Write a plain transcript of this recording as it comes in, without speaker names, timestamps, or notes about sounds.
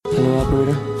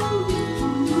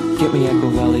me, Echo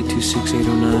Valley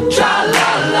 26809. Cha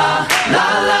la la,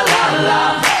 la la la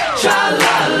la, cha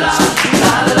la la,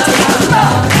 la la la la.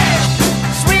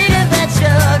 Sweeter than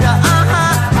sugar,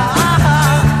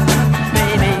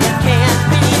 baby, you can't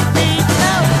beat me,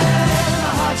 no.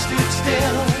 My heart stood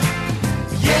still,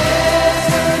 yes,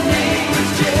 her name was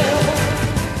Jill.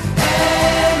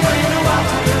 And when I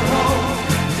walked her home,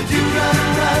 to do run,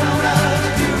 run, run, to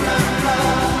do run,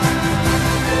 run.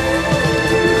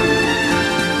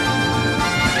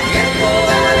 Echo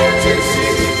Valley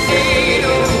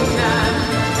 26809,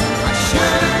 I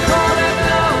should have called that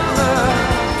number.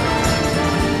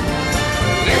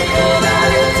 Echo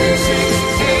Valley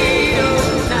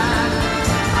 26809,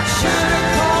 I should have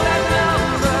called that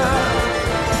number.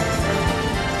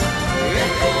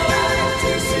 Echo Valley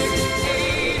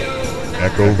 26809.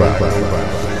 Echo Valley.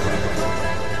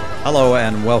 Hello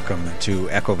and welcome to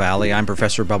Echo Valley. I'm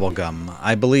Professor Bubblegum.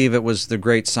 I believe it was the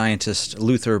great scientist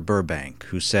Luther Burbank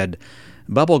who said,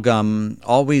 "Bubblegum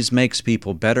always makes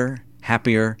people better,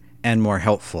 happier, and more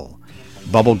helpful.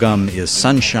 Bubblegum is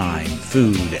sunshine,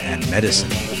 food, and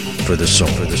medicine for the soul,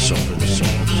 for the soul, for the soul."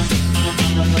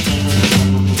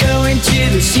 Going to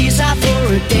the seaside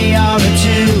for a day or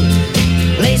two,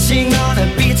 lacing on the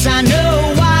beats, I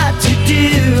know what to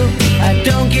do. I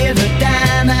don't give a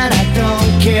damn and I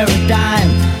don't care a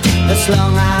dime, as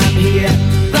long I'm here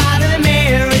by the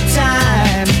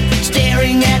Maritime,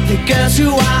 staring at the girls who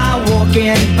are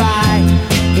walking by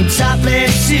in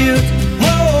topless suit.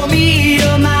 Oh me,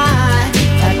 oh my,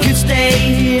 I could stay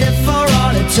here for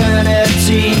all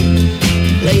eternity,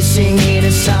 lacing in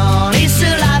a song, it's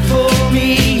a life for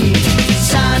me.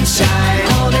 Sunshine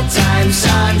all the time,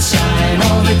 sunshine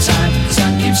all the time,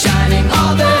 sun keeps shining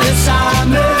all the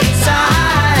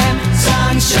summertime.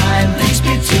 Sunshine, please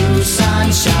be true,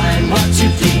 sunshine, what you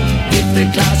do if the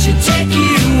clouds should take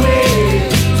you away.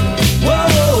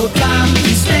 Whoa, come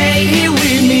stay here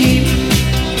with me.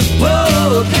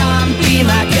 Whoa, come be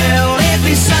my girl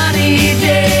every sunny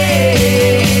day.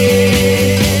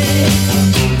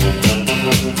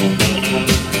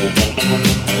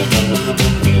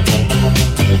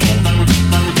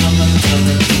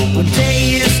 One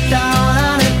day is dawn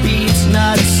on a beach,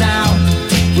 not a sound.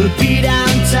 We'll be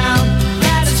downtown,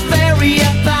 that is very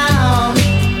abound.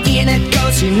 In a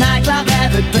cozy nightclub,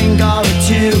 have a drink or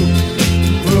two.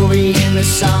 Groovy in the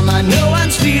summer, no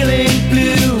one's feeling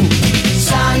blue.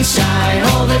 Sunshine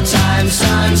all the time,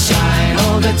 sunshine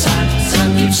all the time,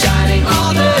 sun keeps shining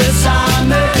all the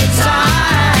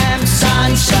summertime.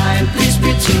 Sunshine, please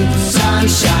be true,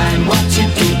 sunshine, what you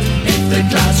do if the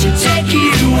clouds should take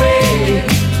you away.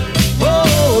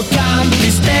 Oh, come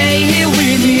please stay here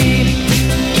with me.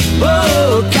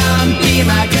 Oh, come be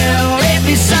my girl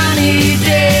every sunny day.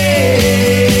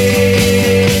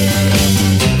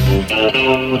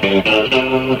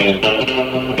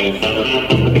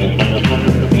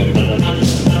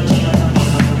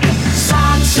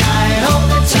 Sunshine all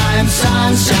the time,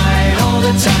 sunshine all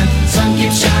the time, sun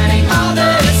keeps shining all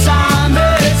the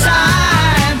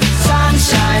summertime.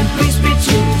 Sunshine, please be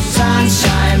true,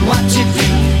 sunshine, what you do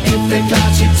if the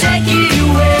clouds should take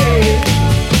you away.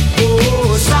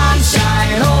 Oh,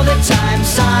 sunshine all the time,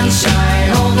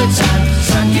 sunshine all the time,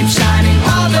 sun keeps shining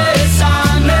all the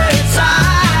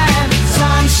summertime.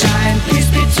 Sunshine, please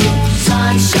be true,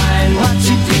 sunshine, what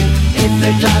you do if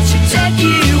the clouds should take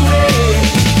you away.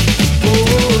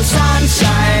 Oh,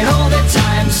 sunshine all the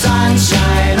time,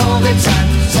 sunshine all the time,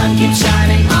 sun keeps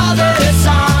shining all the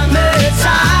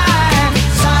summertime.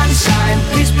 Sunshine,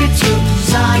 please be true,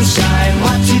 sunshine,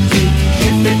 what you do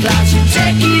if the clouds should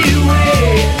take you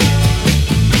away.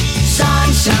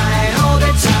 Sunshine all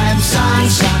the time,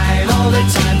 sunshine all the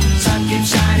time, sun keeps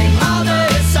shining all the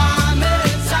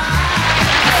summertime.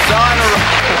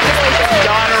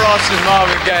 Diana Ross and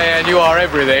Marvin Gaye, and You Are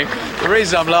Everything. The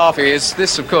reason I'm laughing is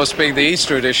this, of course, being the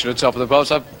Easter edition of Top of the Pops.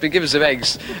 I've been given some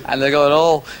eggs, and they got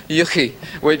all yucky,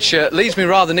 which leads me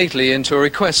rather neatly into a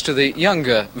request to the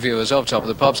younger viewers of Top of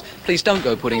the Pops. Please don't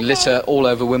go putting litter all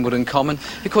over Wimbledon Common.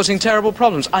 You're causing terrible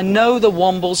problems. I know the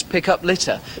Wombles pick up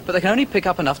litter, but they can only pick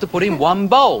up enough to put in one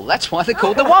bowl. That's why they're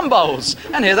called the Wombles.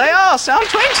 And here they are, sound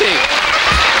 20.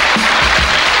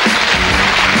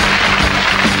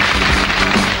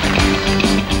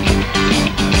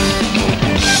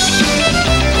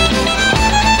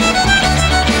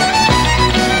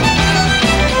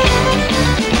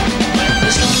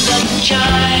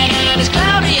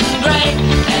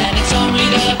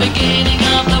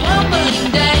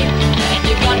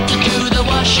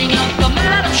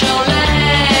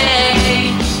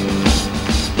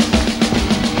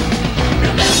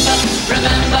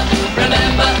 Remember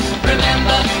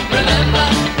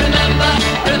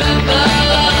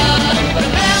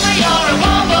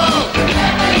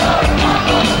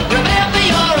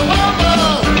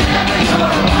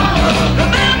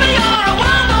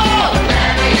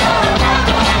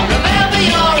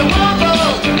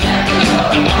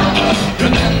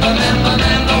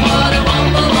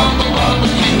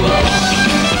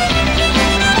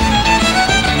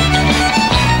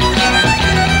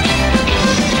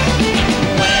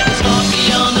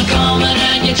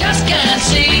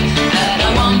see. And I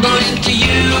wumble into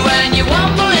you and you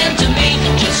wumble into me.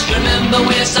 Just remember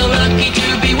we're so lucky to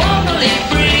be wumbling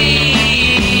free.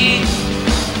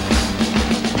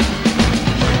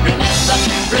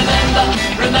 Remember,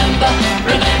 remember,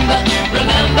 remember, remember,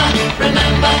 remember,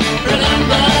 remember,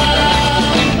 remember.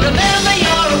 Remember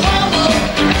you're a wumble.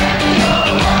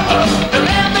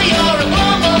 Remember you're a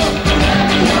wumble. Remember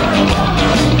you're a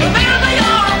wumble. Remember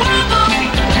you're a wumble.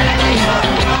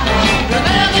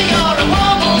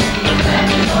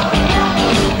 Remember,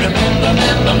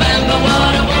 remember, remember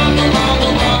what a wumble,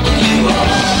 wumble, wumble you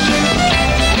are.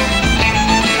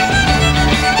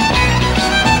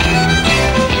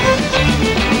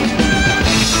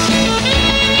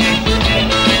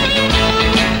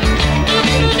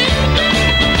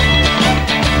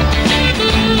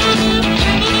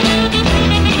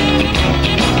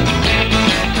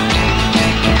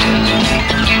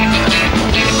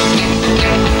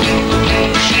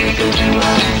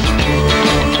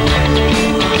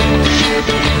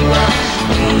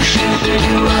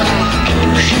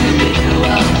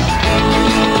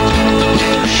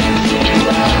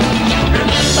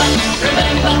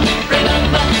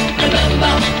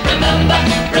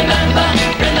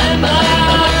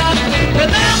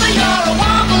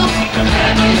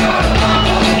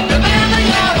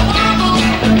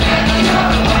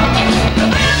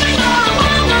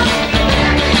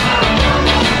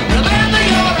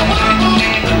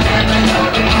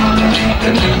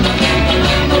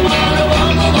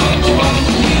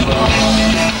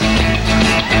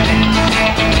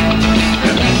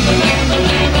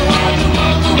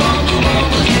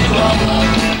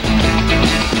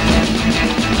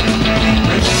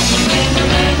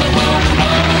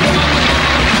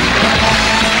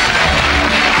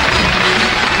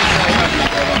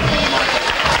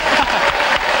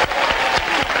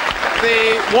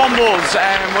 Wombles,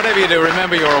 and whatever you do,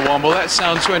 remember you're a womble. That's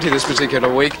Sound 20 this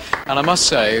particular week, and I must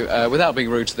say, without being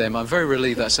rude to them, I'm very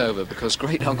relieved that's over, because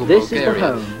great Uncle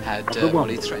Bulgaria had, well,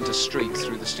 he threatened to streak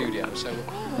through the studio. So,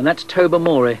 and that's Toba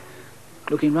Mori,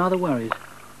 looking rather worried.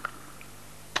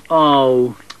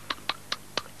 Oh,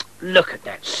 look at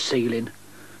that ceiling,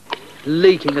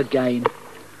 leaking again.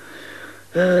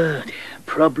 Oh dear.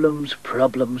 Problems,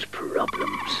 problems,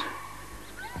 problems.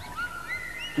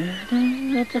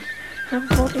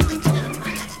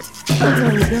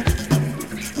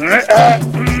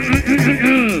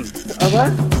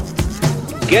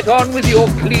 Get on with your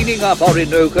cleaning up,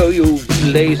 Orinoco, you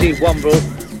lazy womble.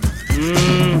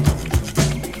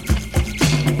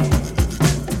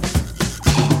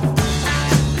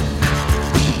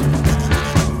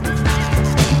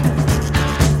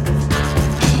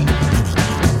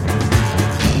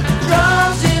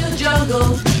 Drums in the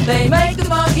jungle, they make the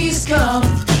monkeys come.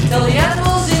 Tell the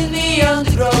animals in the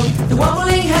undergrowth, the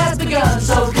wobbling has begun,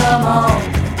 so come on.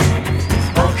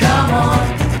 Oh, come on.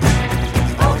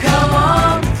 Oh, come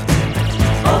on.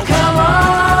 Oh, come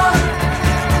on.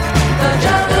 The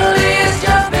jungle is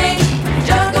jumping,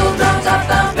 jungle drums are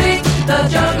thumping, the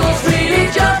jungle's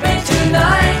really jumping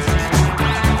tonight.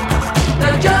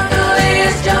 The jungle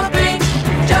is jumping,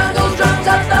 jungle drums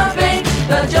are thumping,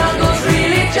 the jungle's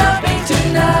really jumping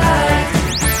tonight.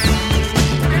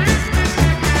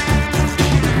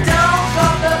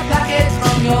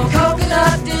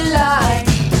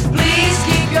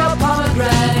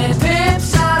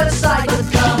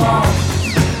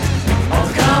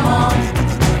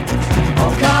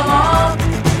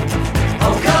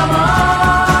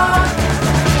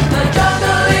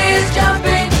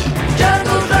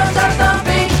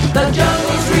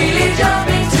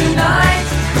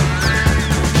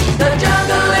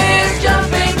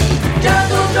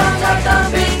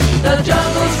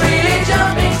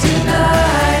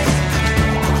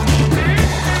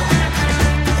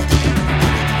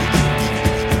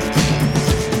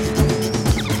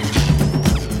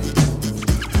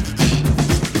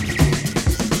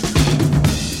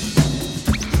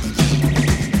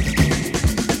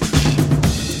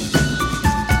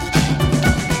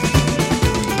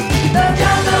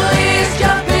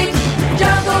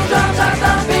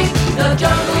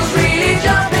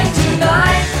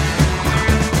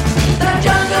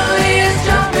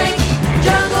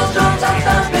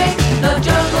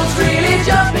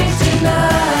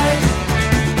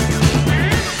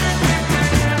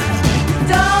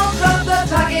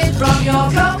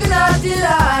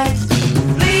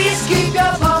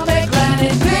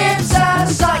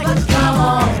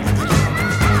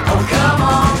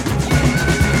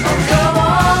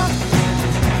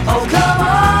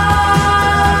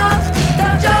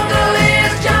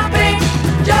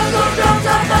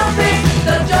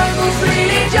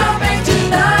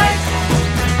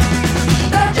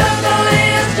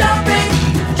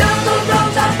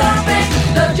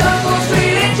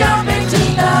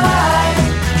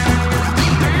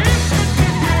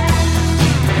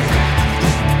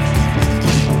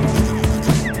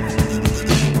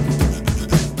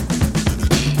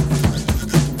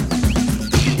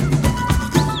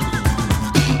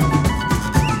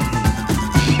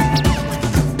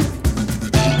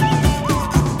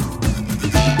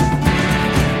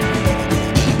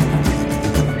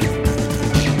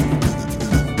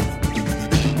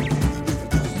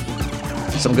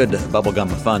 Some good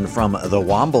bubblegum fun from the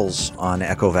Wombles on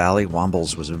Echo Valley.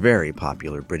 Wombles was a very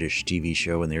popular British TV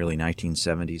show in the early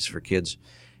 1970s for kids,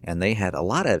 and they had a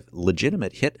lot of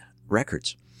legitimate hit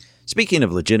records. Speaking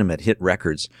of legitimate hit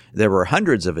records, there were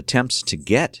hundreds of attempts to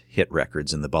get hit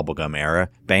records in the bubblegum era.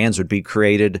 Bands would be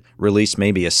created, release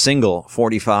maybe a single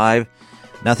 45.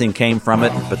 Nothing came from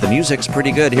it, but the music's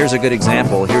pretty good. Here's a good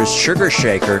example. Here's Sugar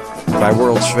Shaker by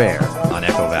World's Fair on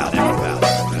Echo Valley.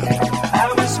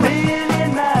 I was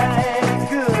feeling mighty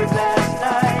good last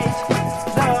night.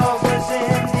 Love was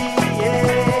in the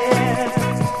air.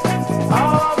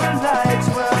 All the lights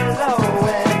were low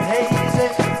and hazy.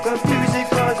 The music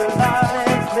was loud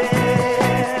and clear.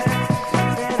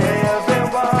 And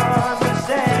everyone was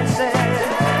dancing.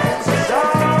 It's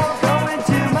all going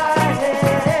to my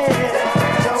head.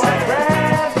 So I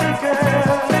grabbed the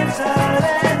girl and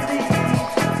suddenly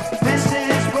this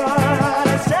is what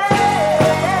I said.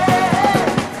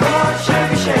 Come on,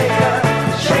 sugar shaker,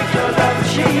 shake your love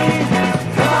machine.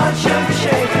 Come on, sugar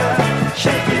shaker,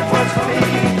 shake it once for me.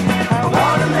 I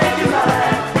wanna make you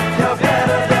mine, you're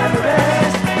better than the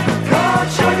rest. Come on,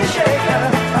 sugar shaker,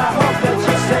 I hope that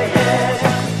you say yes.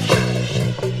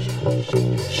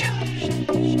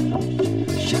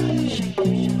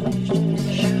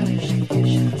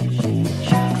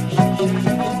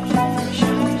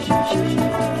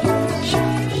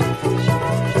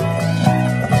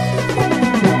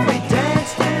 We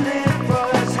danced till it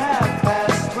was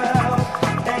 12:30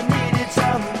 and needed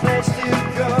some place to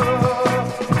go.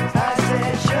 I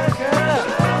said, sugar,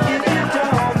 if you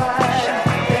don't mind,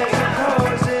 there's a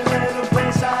cozy little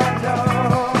place I know.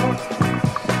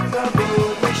 The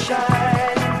moon was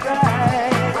shining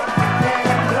bright, and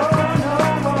I know no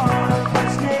one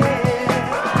was near.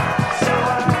 So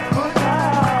I put my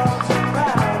arms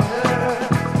around her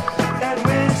and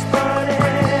whispered in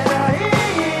her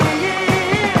ear.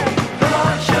 Come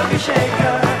on, sugar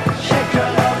shaker, shake your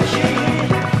love machine.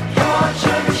 Come on,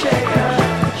 sugar shaker,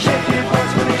 shake it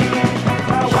once for me.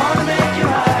 I wanna make you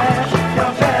high,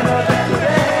 you're better than the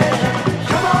rest.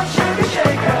 Come on, sugar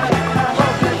shaker, I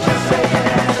hope that you say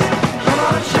yes. Come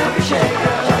on, sugar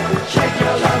shaker, shake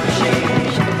your love machine.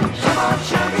 Come on,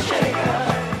 sugar shaker,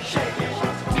 shake it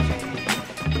once for me.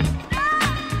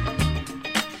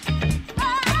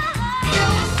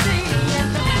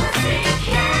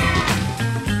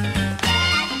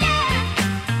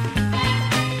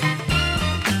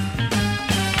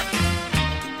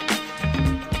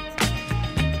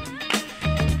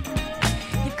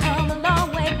 You've come a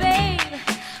long way, babe,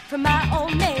 from my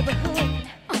old neighborhood.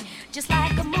 Just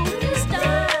like a movie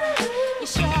star, you're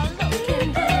sure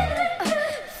looking good.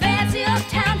 Fancy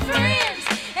uptown friends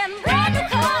and brand new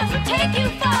cars will take you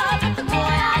far. But the boy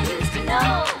I used to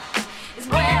know is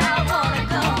where I wanna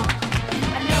go.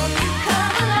 I know you've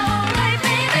come a long way,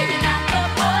 baby, you're not the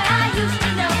boy I used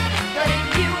to know. But if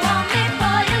you want me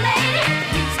for your lady,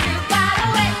 you still got a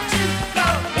way to go.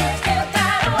 You still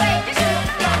got a way to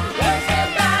go. You still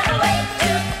got a way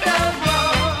to go.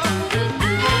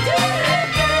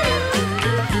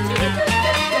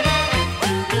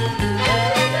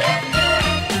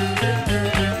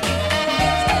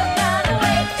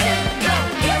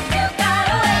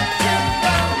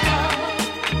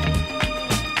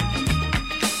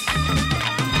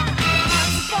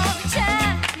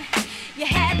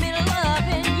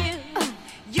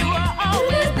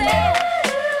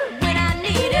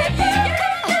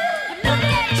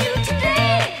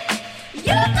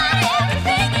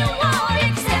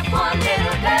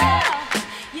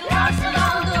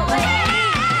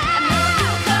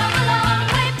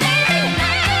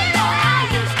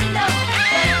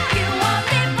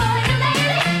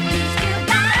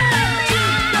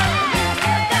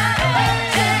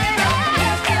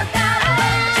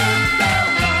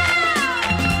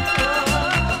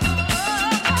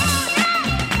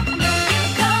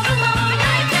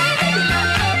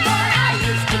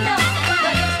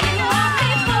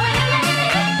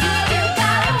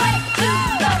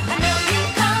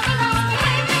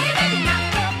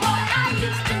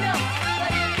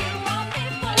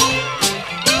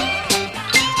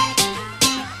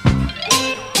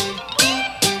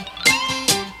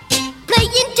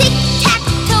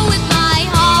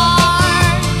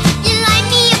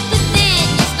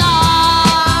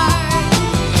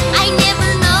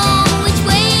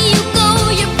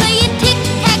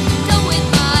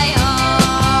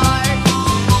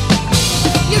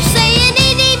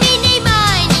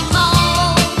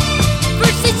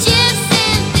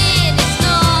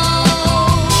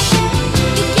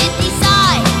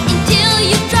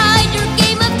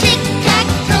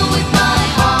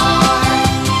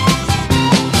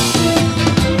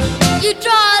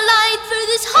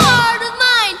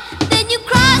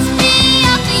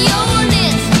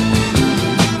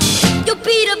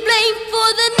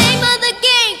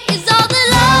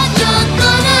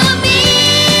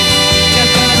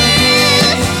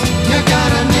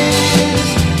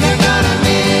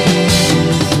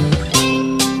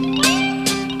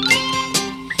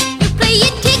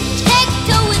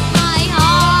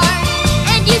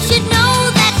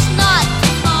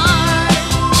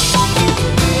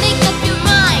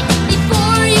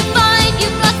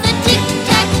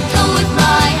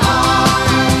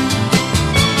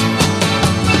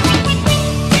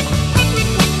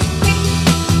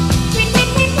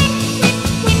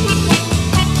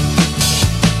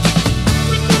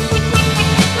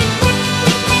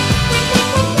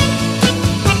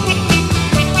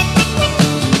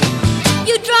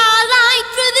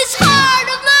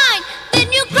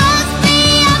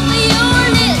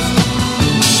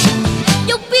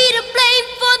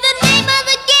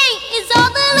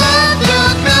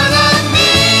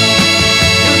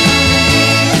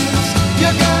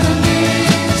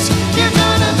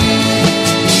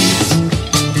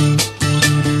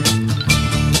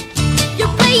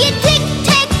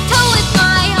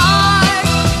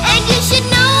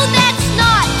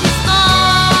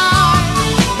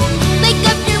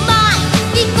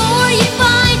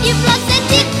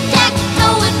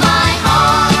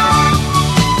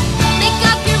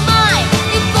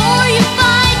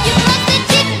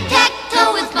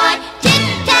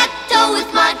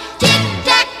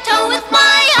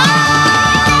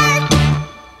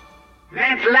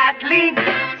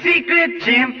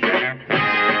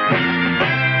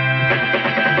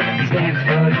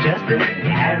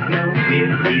 has no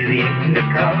fear. He's the agent of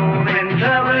cold and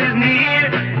trouble is near.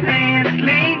 Lance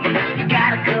Link, you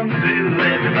gotta come through.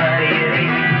 Everybody at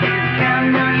ABQ is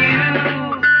counting on you.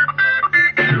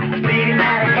 Lady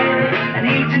might have had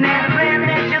an agent and a friend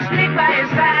that just stick by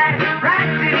his side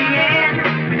right to the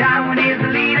end. Darwin is the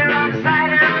leader on the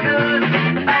side of good.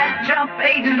 Fight Trump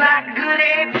agents like a good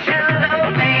ape should.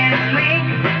 Oh, Lance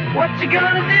Link, what you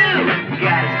gonna do? You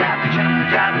gotta stop the Trump,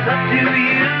 the job is up to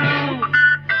you.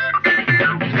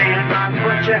 Stand on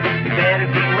butcher, you better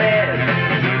beware.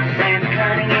 Sam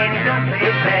cunning and he don't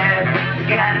play fair. We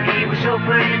got an evil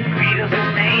chauffeur and Greedo's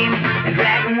his name. And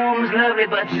Dragon Woman's lovely,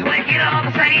 but she's wicked all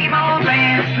the same. Old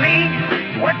Lance Link,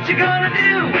 what you gonna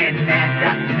do when that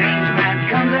Dr. Strange man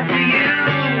comes up to you?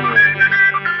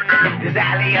 There's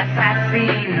Ali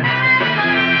Assassin,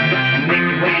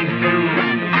 Mickey Wayne Fool,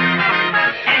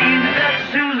 and the Dutch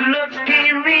Susan looks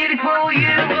can really pull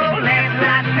you. Oh, Lance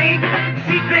Link,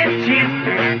 secret chip.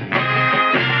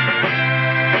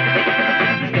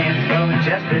 Stands for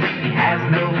justice, he has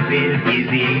no fear. He's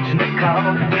the agent of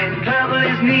call when trouble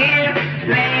is near.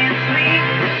 Lance Link,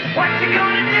 what you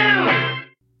gonna do?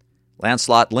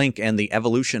 Lancelot Link and the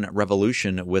Evolution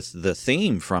Revolution with the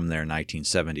theme from their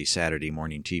 1970 Saturday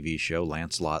morning TV show,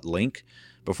 Lancelot Link.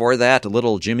 Before that,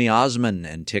 little Jimmy Osmond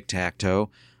and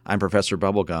Tic-Tac-Toe. I'm Professor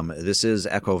Bubblegum. This is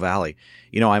Echo Valley.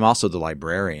 You know, I'm also the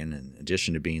librarian, in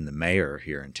addition to being the mayor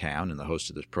here in town and the host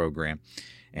of this program.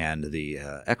 And the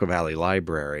Echo Valley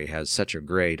Library has such a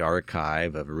great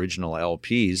archive of original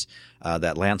LPs.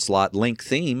 That Lancelot Link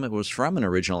theme was from an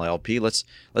original LP. Let's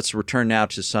return now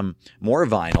to some more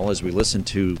vinyl as we listen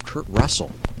to Kurt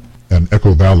Russell. An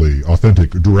Echo Valley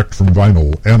authentic direct from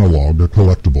vinyl analog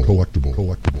collectible.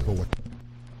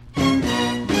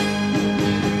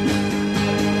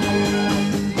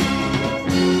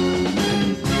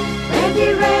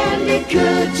 Randy,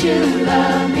 could you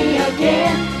love me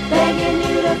again? Begging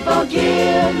you to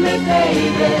forgive me,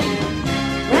 baby.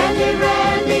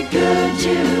 Randy, could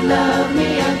you love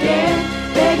me again?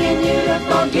 Begging you to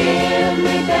forgive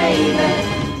me, baby.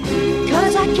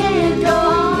 'Cause I can't go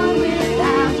on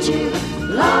without you,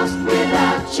 lost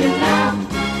without you now.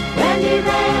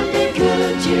 Randy,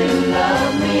 could you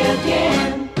love me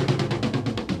again?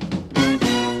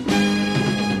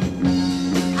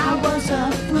 I was a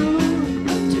fool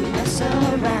to mess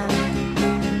around,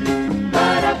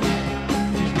 but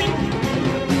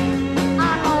I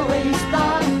always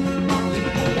thought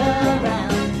you'd be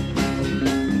around.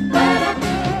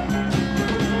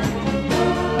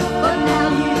 But now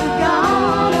you've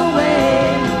gone away.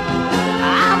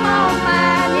 I'm on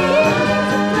my knees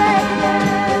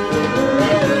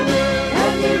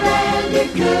Randy,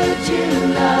 could you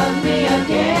love me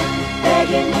again?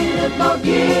 Begging you to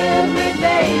forgive me,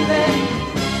 baby.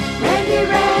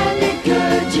 Randy,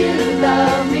 could you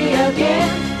love me again?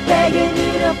 Begging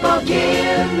you to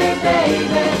forgive me,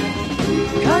 baby.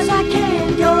 'Cause I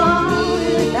can't go on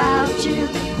without you,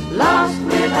 lost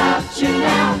without you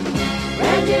now.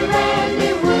 Randy,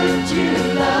 would you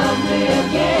love me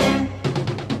again?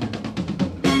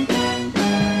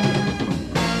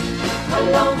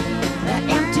 Alone, that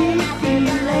empty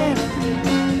feeling,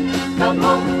 no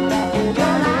more,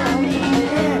 girl, I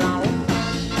need it.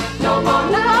 No more,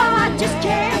 no, I just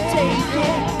can't take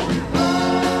it.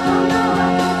 Oh, no,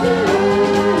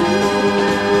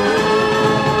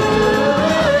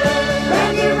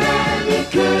 Randy,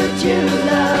 could you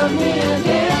love me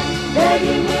again?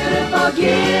 Begging you to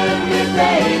forgive me,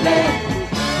 baby.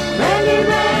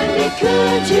 Randy,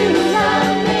 could you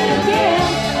love me again?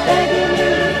 Begging you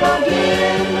to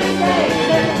forgive me,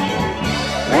 baby.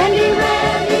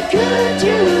 Randy, could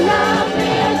you love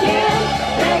me again?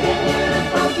 Begging you to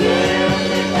forgive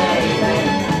me, baby.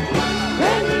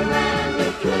 Randy,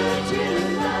 could you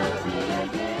love me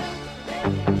again?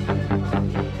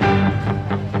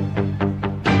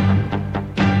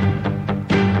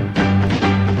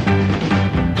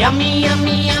 Yummy,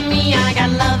 yummy, yummy, I got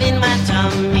love in my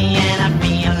tummy and I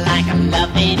feel like I'm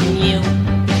loving you.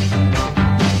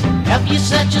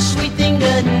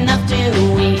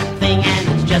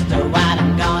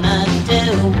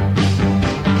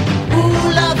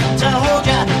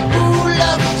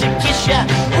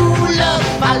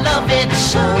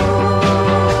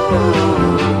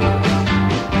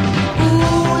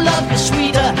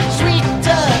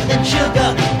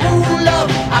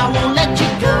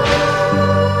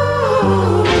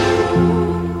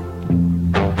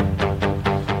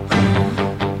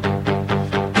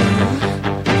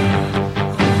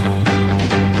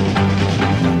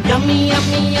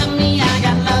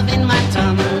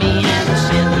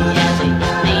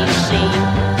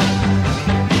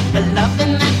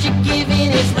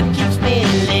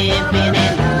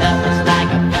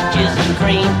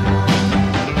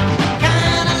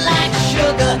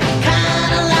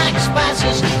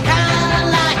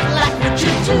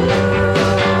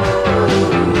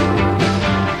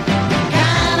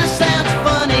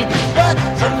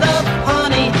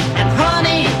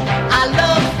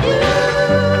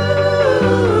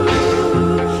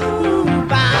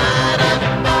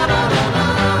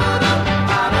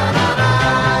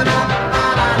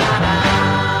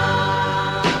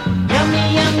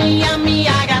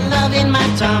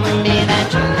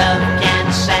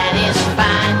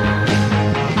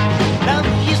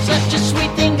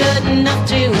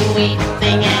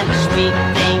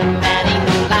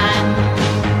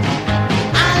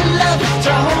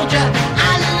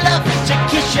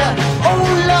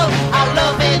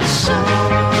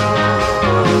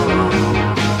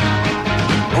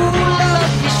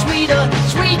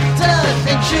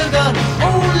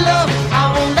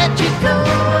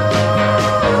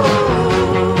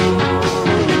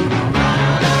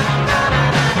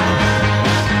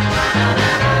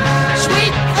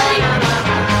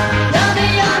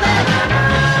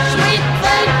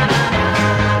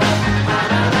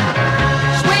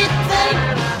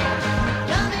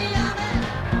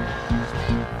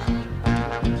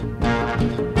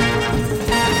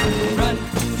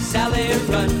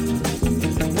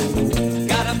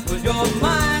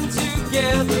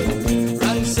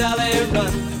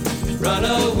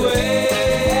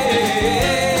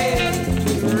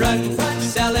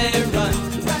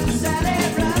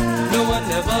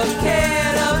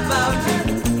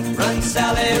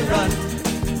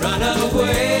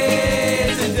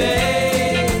 way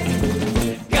today.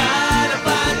 Gotta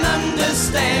find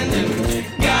understanding,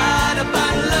 gotta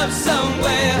find love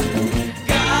somewhere,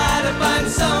 gotta find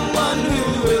someone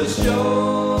who will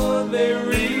show they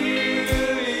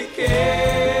really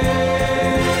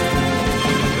care.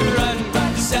 Run,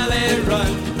 Sally,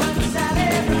 run.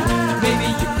 Maybe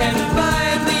you can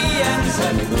find the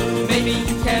answer, maybe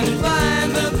you can find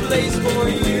the place for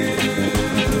you.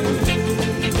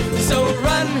 So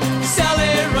run,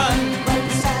 Sally, run.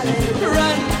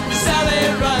 Run, Sally,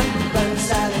 run.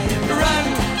 Run,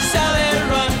 Sally,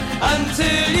 run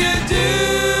until you do.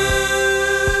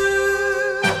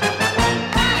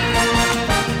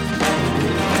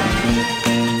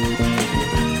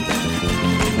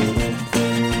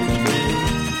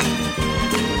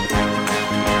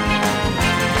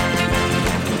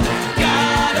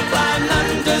 Gotta find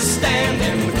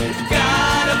understanding,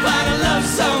 gotta find love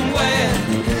somewhere,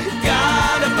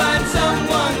 gotta find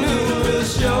someone who will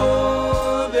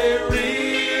show they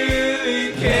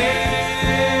really care.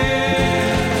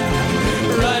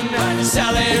 Run,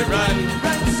 Sally, run.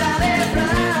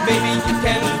 Maybe you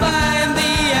can find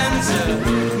the answer,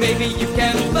 maybe you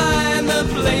can find the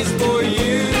place for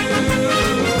you.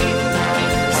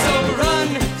 So run,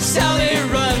 Sally,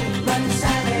 run.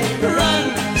 Run,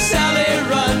 Sally,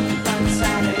 run.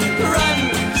 Run,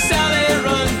 Sally,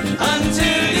 run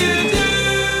until you do.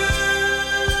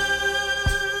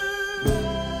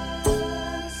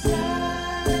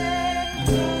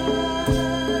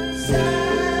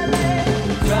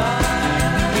 Run,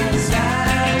 Sally,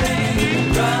 run,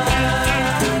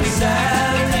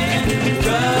 Sally,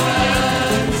 run,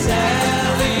 Sally,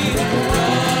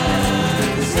 run,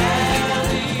 Sally,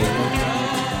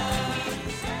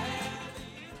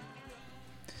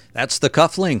 That's the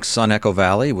Cufflinks on Echo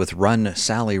Valley with Run,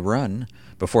 Sally, Run.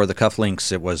 Before the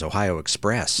Cufflinks, it was Ohio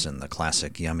Express and the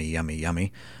classic Yummy, Yummy,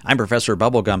 Yummy. I'm Professor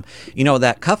Bubblegum. You know,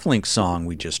 that Cufflinks song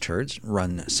we just heard,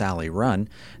 Run, Sally, Run,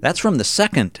 that's from the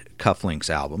second Cufflinks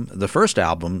album. The first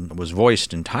album was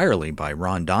voiced entirely by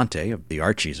Ron Dante, of the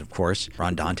Archies, of course.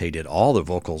 Ron Dante did all the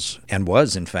vocals and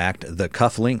was, in fact, the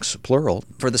Cufflinks, plural.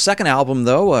 For the second album,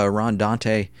 though, Ron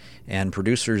Dante and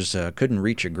producers couldn't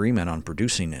reach agreement on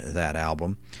producing that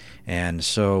album. And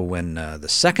so when the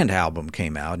second album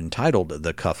came out, entitled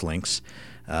The Cufflinks,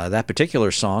 that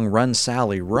particular song, Run,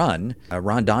 Sally, Run,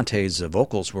 Ron Dante's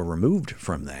vocals were removed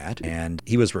from that, and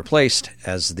he was replaced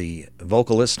as the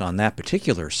vocalist on that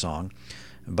particular song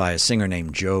by a singer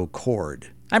named Joe Cord.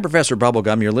 I'm Professor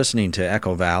Bubblegum. You're listening to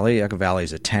Echo Valley. Echo Valley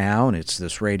is a town. It's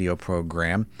this radio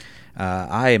program.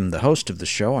 I am the host of the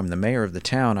show. I'm the mayor of the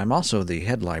town. I'm also the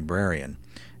head librarian,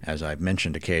 as I've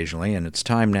mentioned occasionally, and it's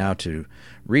time now to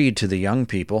read to the young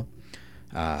people.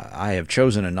 I have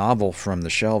chosen a novel from the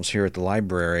shelves here at the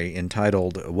library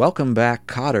entitled Welcome Back,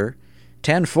 Kotter,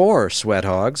 10-4, Sweat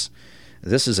Hogs.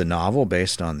 This is a novel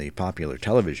based on the popular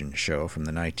television show from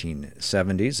the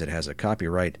 1970s. It has a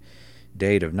copyright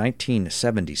date of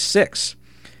 1976,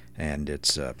 and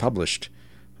it's published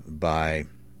by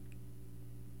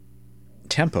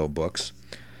Tempo Books.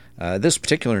 This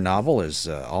particular novel is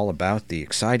all about the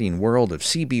exciting world of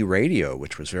CB radio,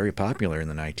 which was very popular in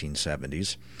the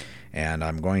 1970s. And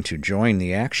I'm going to join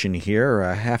the action here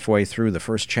halfway through the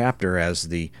first chapter as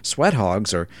the Sweat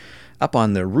Hogs are up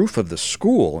on the roof of the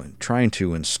school trying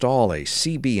to install a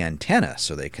CB antenna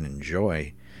so they can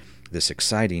enjoy this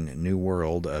exciting new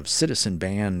world of citizen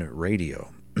band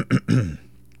radio.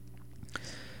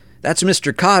 That's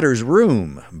Mr. Cotter's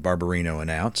room, Barbarino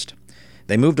announced.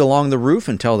 They moved along the roof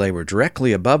until they were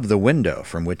directly above the window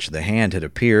from which the hand had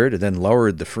appeared, then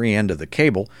lowered the free end of the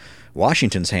cable.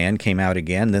 Washington's hand came out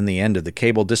again, then the end of the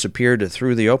cable disappeared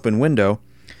through the open window.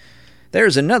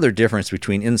 There's another difference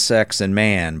between insects and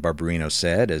man, Barbarino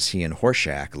said, as he and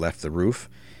Horshack left the roof.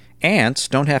 Ants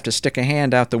don't have to stick a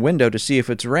hand out the window to see if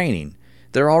it's raining.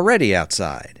 They're already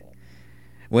outside.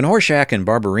 When Horshack and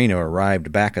Barbarino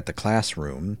arrived back at the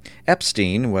classroom,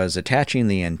 Epstein was attaching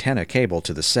the antenna cable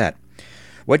to the set.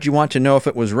 "What'd you want to know if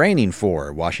it was raining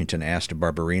for?" Washington asked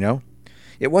Barbarino.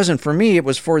 "It wasn't for me, it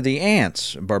was for the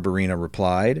ants," Barbarino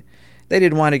replied. "They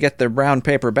didn't want to get their brown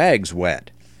paper bags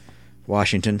wet."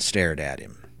 Washington stared at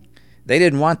him. "They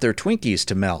didn't want their Twinkies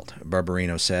to melt,"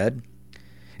 Barbarino said.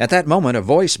 At that moment, a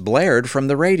voice blared from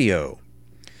the radio.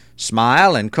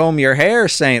 "Smile and comb your hair,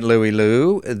 St. Louis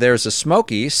Lou. There's a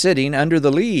Smoky sitting under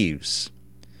the leaves."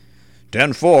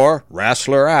 10-4,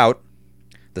 Wrestler out.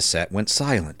 The set went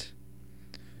silent.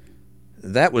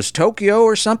 "That was Tokyo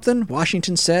or something?"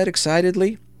 Washington said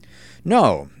excitedly.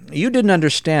 "No, you didn't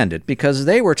understand it because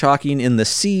they were talking in the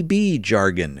CB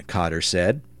jargon," Cotter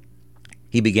said.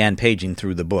 He began paging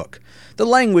through the book. "The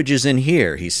language is in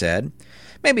here," he said.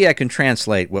 "Maybe I can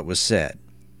translate what was said.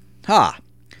 Ha!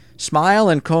 Smile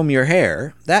and comb your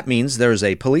hair. That means there's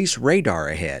a police radar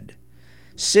ahead.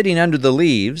 Sitting under the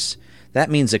leaves,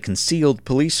 that means a concealed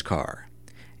police car.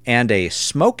 And a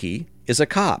smoky is a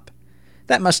cop.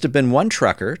 That must have been one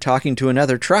trucker talking to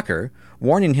another trucker,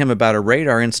 warning him about a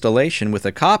radar installation with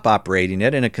a cop operating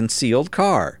it in a concealed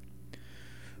car."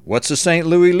 "What's a St.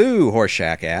 Louis Lou?"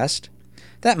 Horshack asked.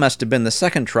 "That must have been the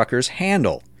second trucker's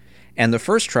handle, and the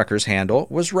first trucker's handle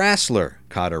was Rassler,"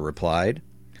 Cotter replied.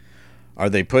 "Are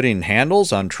they putting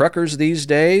handles on truckers these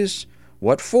days?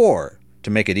 What for? To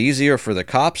make it easier for the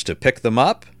cops to pick them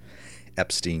up?"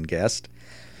 Epstein guessed.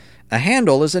 "A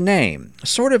handle is a name,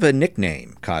 sort of a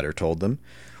nickname," Cotter told them.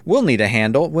 "We'll need a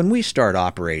handle when we start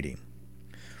operating."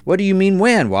 "What do you mean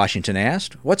when?" Washington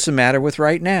asked. "What's the matter with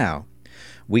right now?"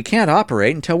 "We can't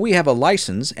operate until we have a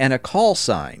license and a call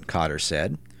sign," Cotter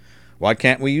said. "Why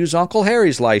can't we use Uncle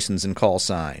Harry's license and call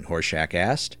sign?" Horshack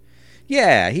asked.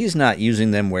 "Yeah, he's not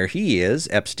using them where he is,"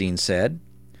 Epstein said.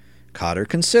 Cotter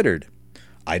considered.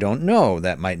 "I don't know.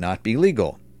 That might not be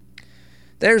legal."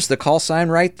 "There's the call sign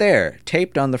right there,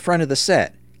 taped on the front of the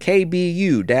set.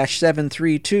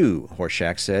 KBU-732,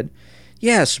 Horshack said.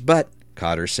 "Yes, but,"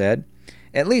 Cotter said.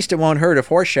 "At least it won't hurt if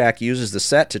Horshack uses the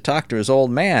set to talk to his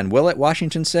old man, will it?"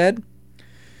 Washington said.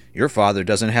 "Your father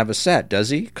doesn't have a set,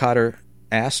 does he?" Cotter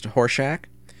asked Horshack.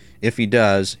 "If he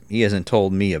does, he hasn't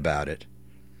told me about it."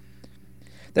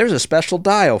 "There's a special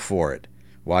dial for it,"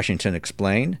 Washington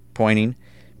explained, pointing.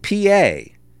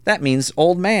 "PA. That means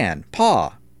old man,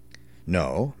 Pa."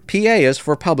 "No, PA is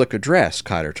for public address,"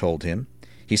 Cotter told him.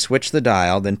 He switched the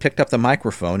dial, then picked up the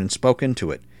microphone and spoke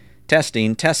into it.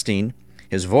 "Testing, testing."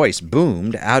 His voice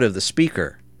boomed out of the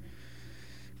speaker.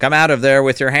 "Come out of there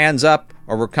with your hands up,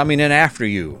 or we're coming in after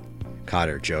you,"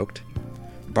 Cotter joked.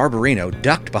 Barbarino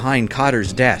ducked behind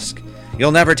Cotter's desk.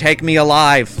 "You'll never take me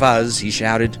alive, Fuzz," he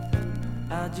shouted.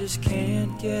 "I just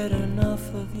can't get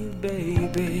enough of you,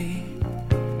 baby.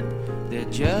 There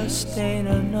just ain't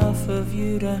enough of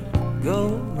you to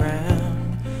go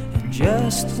round. And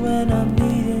just when I'm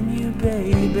needing you,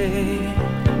 baby,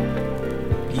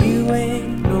 you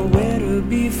ain't nowhere to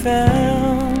be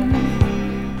found.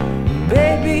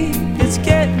 Baby, it's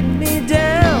getting me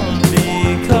down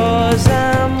because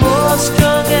I'm more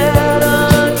strung out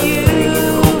on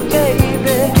you,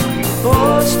 baby.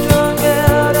 More strung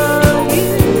out on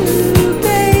you,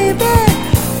 baby.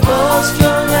 More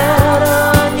strung out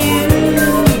on you,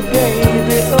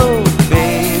 baby. Oh,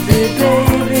 baby,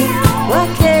 baby, why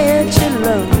can't you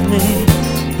love me?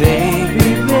 Baby,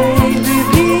 baby,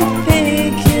 be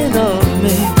thinking of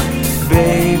me.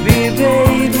 Baby,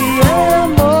 baby, I'm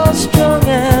more strung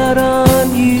out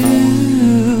on you.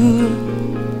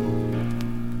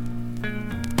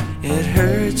 It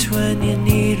hurts when you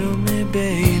needle me,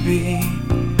 baby,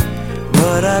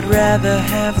 but I'd rather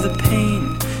have the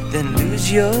pain than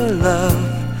lose your love.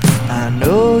 I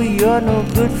know you're no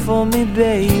good for me,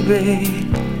 baby,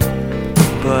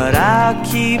 but I'll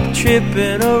keep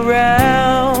tripping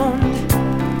around,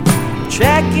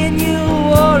 tracking you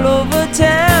all over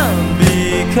town,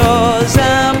 because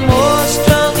I'm more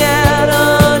strung out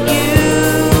on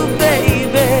you,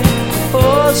 baby.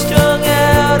 More strung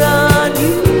out on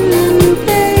you,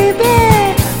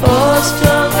 baby. More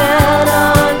strung out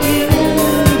on you,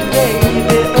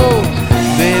 baby. Oh,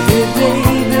 baby,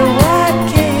 baby, why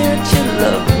can't you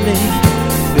love me?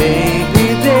 Baby,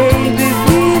 baby,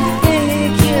 be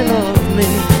thinking of me.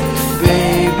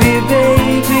 Baby,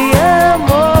 baby, I'm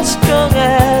more strung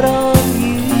out on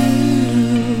you.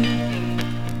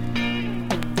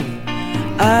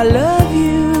 I love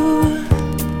you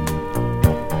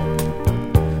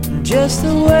just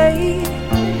the way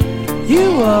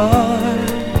you are,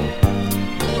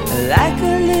 like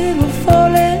a little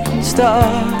falling star.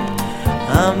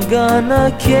 I'm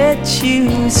gonna catch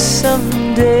you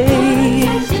someday,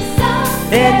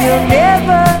 and you'll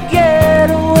never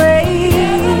get away,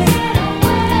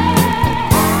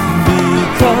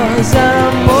 because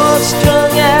I'm more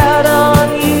strung out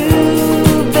on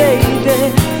you,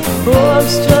 baby. More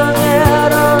strung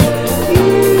out on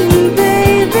you,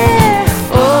 baby.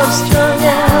 More strung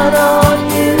out on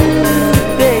you,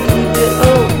 baby.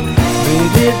 Oh,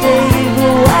 baby, baby,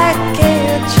 why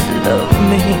can't you love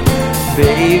me?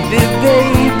 Baby,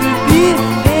 baby, be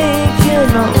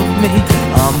thinking of me.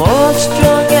 I'm more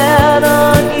strung out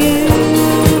on you,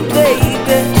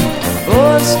 baby.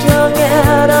 More strung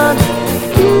out on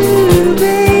you,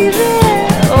 baby.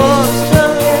 More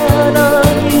strung out on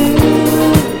you,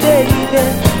 baby.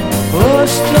 More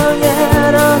strung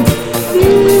out on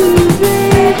you,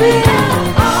 baby.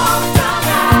 More strung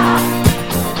out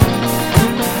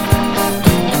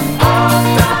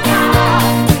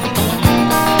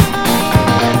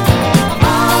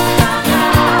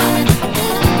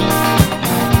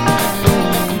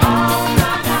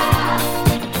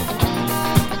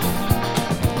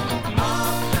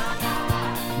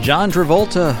John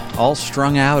Travolta, all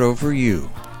strung out over you.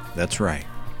 That's right.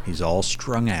 He's all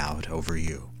strung out over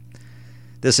you.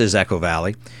 This is Echo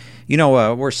Valley. You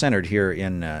know, we're centered here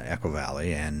in Echo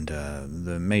Valley, and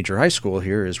the major high school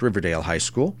here is Riverdale High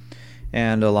School.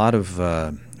 And a lot of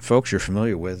folks you're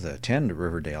familiar with attend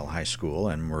Riverdale High School,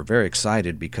 and we're very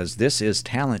excited because this is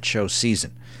talent show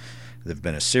season. There have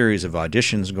been a series of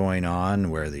auditions going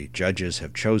on where the judges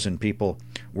have chosen people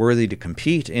worthy to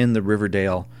compete in the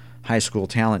Riverdale High School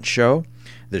talent show.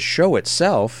 The show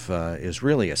itself is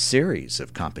really a series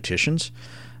of competitions.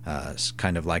 It's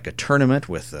kind of like a tournament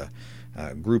with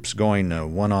groups going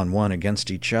one-on-one against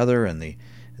each other and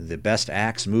the best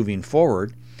acts moving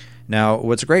forward. Now,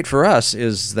 what's great for us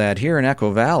is that here in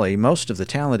Echo Valley, most of the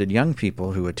talented young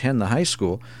people who attend the high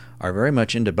school are very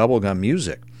much into bubblegum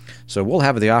music. So we'll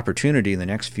have the opportunity in the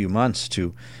next few months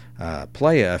to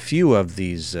play a few of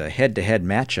these head-to-head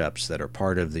matchups that are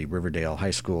part of the Riverdale High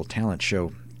School Talent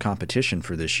Show competition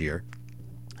for this year.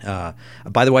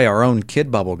 By the way, our own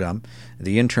Kid Bubblegum,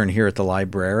 the intern here at the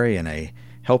library and a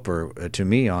helper to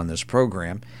me on this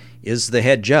program, is the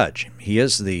head judge. He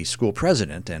is the school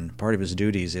president, and part of his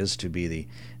duties is to be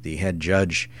the head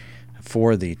judge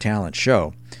for the talent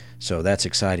show. So that's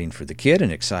exciting for the kid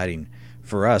and exciting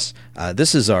for us.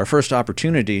 This is our first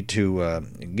opportunity to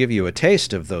give you a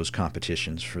taste of those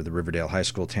competitions for the Riverdale High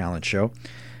School Talent Show.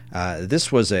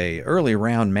 This was a early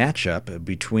round matchup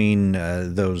between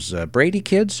those Brady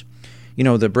kids. You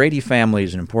know, the Brady family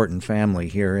is an important family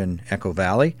here in Echo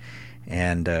Valley,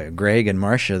 and Greg and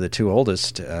Marcia, the two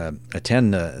oldest,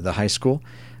 attend the high school.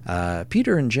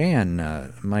 Peter and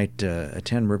Jan might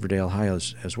attend Riverdale High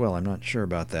as well. I'm not sure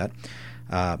about that.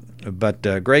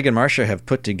 But Greg and Marcia have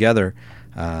put together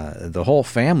the whole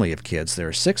family of kids. There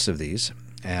are 6 of these,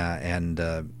 and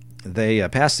they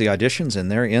passed the auditions,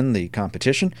 and they're in the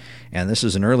competition. And this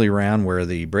is an early round where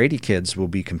the Brady kids will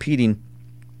be competing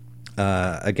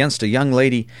against a young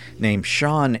lady named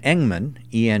Sean Engman,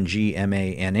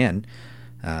 Engmann,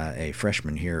 a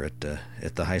freshman here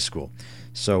at the high school.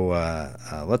 So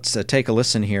let's take a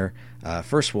listen here.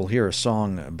 First, we'll hear a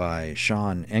song by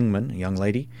Sean Engman, a young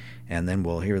lady, and then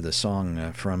we'll hear the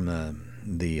song from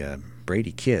the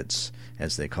Brady Kids,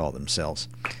 as they call themselves.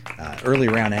 Early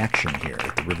round action here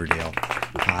at the Riverdale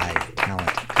High Talent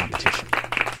Competition.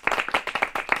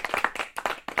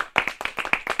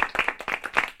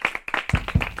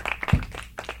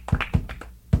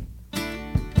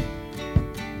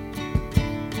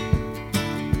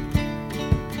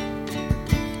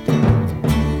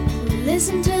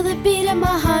 Listen to the beat of my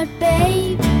heart,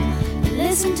 babe.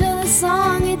 Listen to the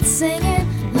song it's singing.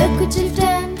 Look what you've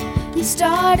done. You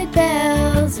started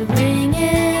bells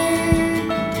ringing.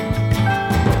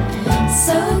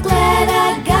 So glad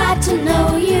I got to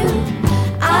know you.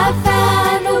 I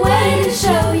found a way to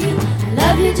show you I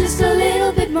love you just a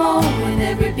little bit more with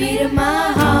every beat of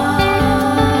my heart.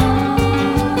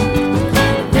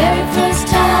 The very first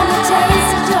time I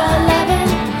tasted your loving,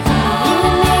 you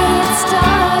and me had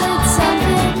started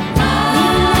something. You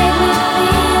made me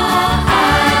feel like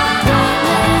I'm dreaming.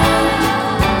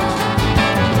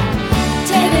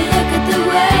 Take a look at the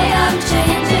way I'm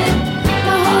changing.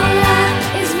 My whole life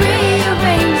is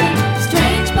rearranging.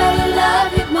 Strange, but I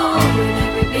love you more with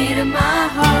every beat of my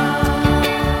heart.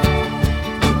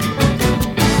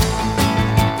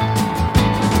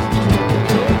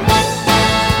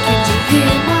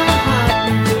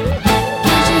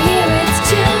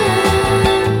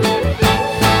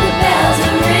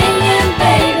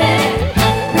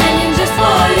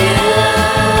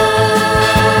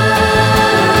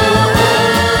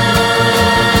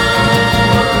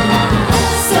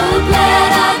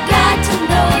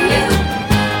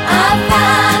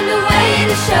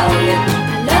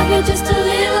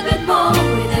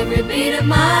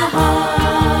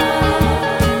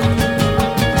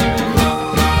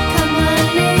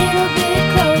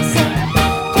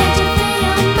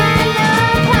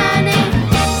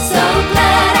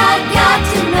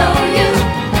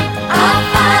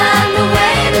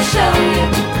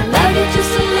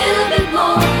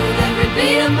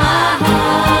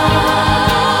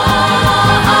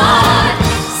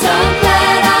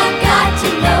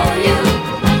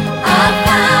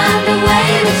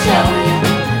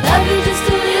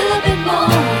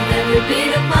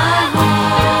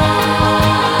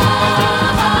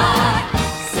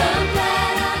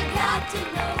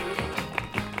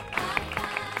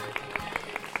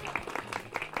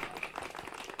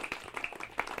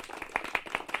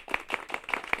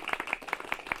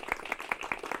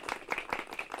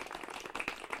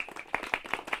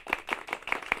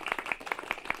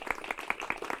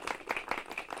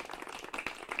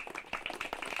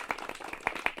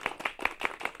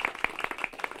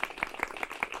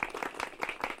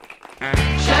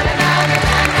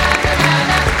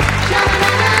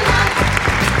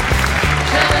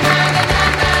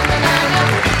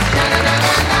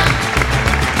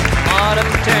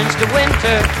 to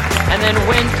winter, and then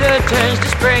winter turns to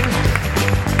spring.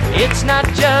 It's not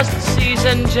just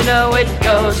seasons, you know, it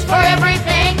goes for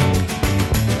everything.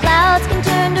 Clouds can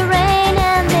turn to rain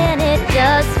and then it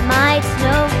just might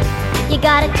snow. You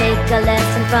gotta take a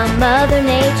lesson from Mother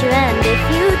Nature, and if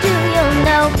you do, you'll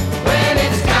know. When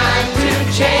it's time to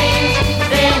change,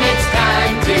 then it's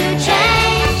time to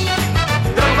change.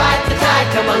 Don't fight the tide,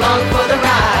 come along for the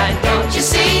ride, don't you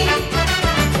see?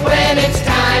 When it's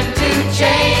time to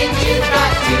change, you've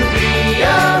got to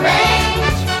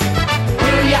rearrange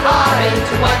who you are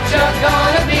into what you're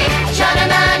gonna be.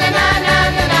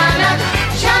 Sha-na-na-na-na-na-na-na-na,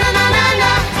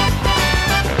 sha-na-na-na-na,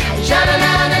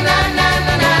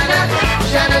 sha-na-na-na-na-na-na-na,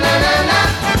 sha-na-na-na-na.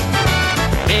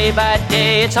 Day by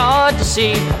day it's hard to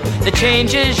see the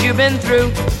changes you've been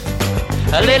through.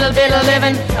 A little bit of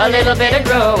living, a little bit of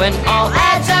growing, all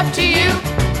adds up to you.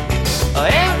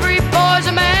 Every boy's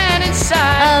a man inside,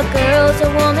 A girl's a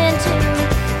woman too.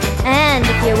 And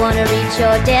if you wanna reach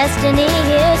your destiny,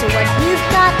 here's what you've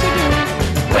got to do.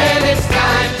 when it's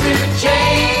time to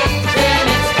change, then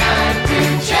it's time to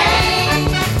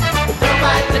change. Don't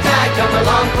fight the tide, come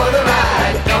along for the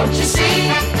ride, don't you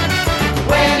see?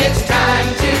 When it's time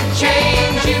to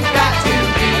change, you've got to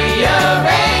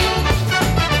rearrange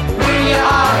who you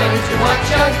are into what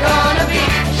you're gonna be.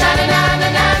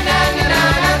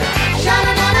 Sha-na-na-na-na-na-na-na,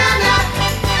 sha-na-na-na-na,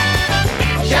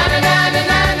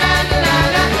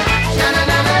 sha-na-na-na-na-na-na-na,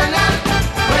 sha-na-na-na-na.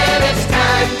 When it's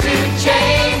time to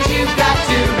change, you've got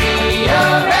to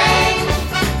rearrange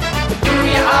who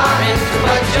you are into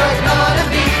what you're gonna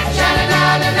be.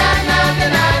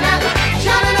 Sha-na-na-na-na-na-na-na,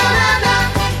 sha-na-na-na-na,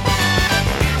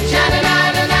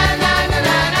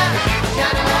 sha-na-na-na-na-na-na-na,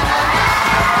 sha-na-na-na-na.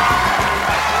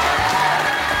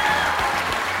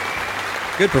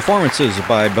 Good performances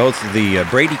by both the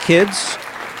Brady Kids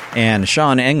and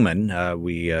Sean Engman.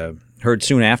 We heard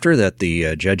soon after that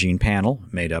the judging panel,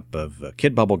 made up of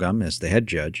Kid Bubblegum as the head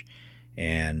judge,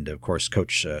 and of course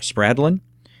Coach Spradlin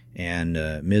and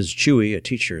Ms. Chewy, a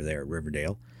teacher there at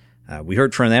Riverdale. We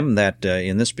heard from them that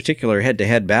in this particular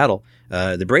head-to-head battle,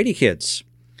 the Brady Kids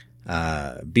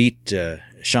beat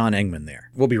Sean Engman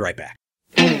there. We'll be right back.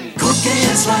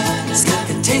 Coca-Cola's life, it's got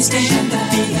the taste and the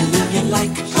feeling you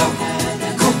like.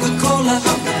 Coca-Cola,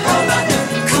 Coca-Cola,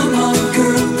 come on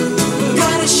girl,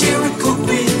 gotta share a Coke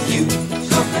with you.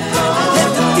 Let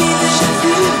the feeling show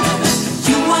through.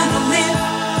 You wanna live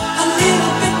a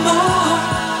little bit more.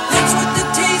 That's what the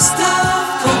taste of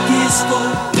Coke is for.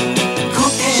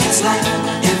 Coca-Cola's life,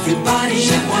 everybody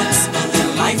wants a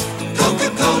little life.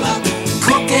 Coca-Cola,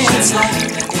 Coca-Cola's life,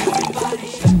 everybody.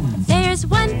 There's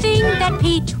one thing that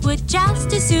Pete would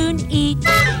just as soon eat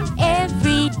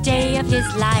every day of his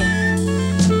life.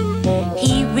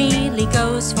 He really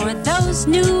goes for those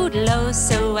noodles,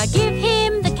 so I give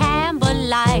him the Campbell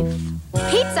Life.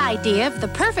 Pete's idea of the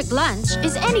perfect lunch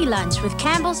is any lunch with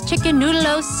Campbell's Chicken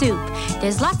Noodle-O Soup.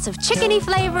 There's lots of chickeny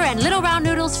flavor and little round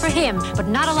noodles for him, but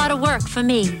not a lot of work for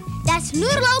me. That's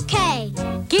noodle okay.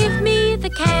 Give me the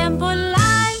Campbell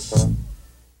Life.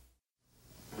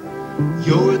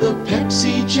 You're the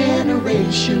Pepsi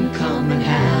generation, come and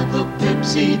have a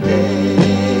Pepsi day.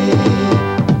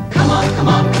 Come on, come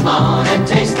on, come on and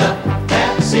taste the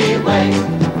Pepsi way.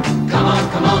 Come on,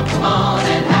 come on, come on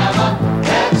and have a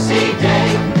Pepsi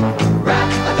day. Wrap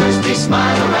a thirsty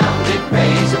smile around it,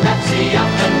 raise a Pepsi up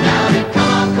and down it.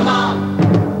 Come on, come on,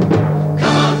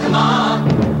 come on, come on,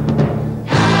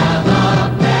 have a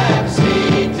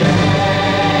Pepsi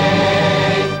day.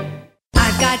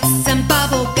 I've got some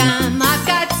bubble gum, I've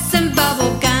got some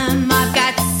bubble gum, I've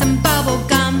got some bubble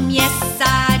gum, yes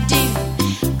I do.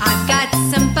 I've got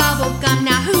some bubble gum,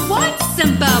 now who wants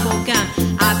some bubble gum?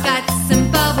 I've got some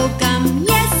bubble gum,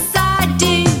 yes I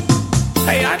do.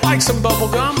 Hey, I'd like some bubble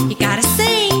gum. You gotta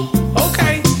sing.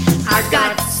 Okay. I've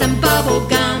got some bubble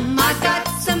gum, I've got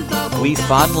some bubble We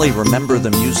fondly remember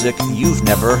the music you've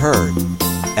never heard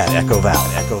at Echo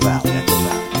Valley, Echo Valley, Echo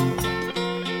Valley.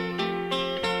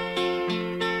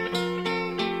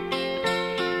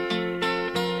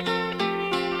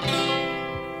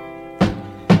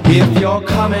 If you're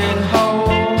coming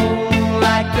home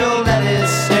like the letters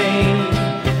say,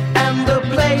 and the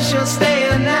place you're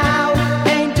staying now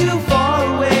ain't too far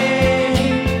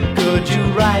away, could you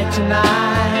write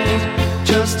tonight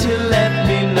just to let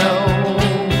me know?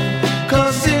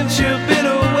 'Cause since you've been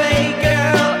away,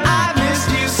 girl, I missed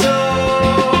you so.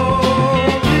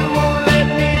 You won't let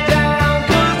me down,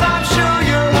 'cause I'm sure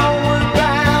you're homeward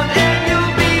bound, and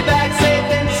you'll be back safe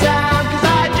and sound, 'cause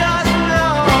I just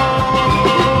know.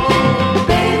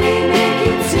 Baby, make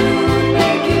it soon,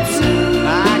 make it soon. I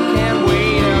can't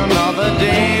wait another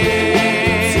day.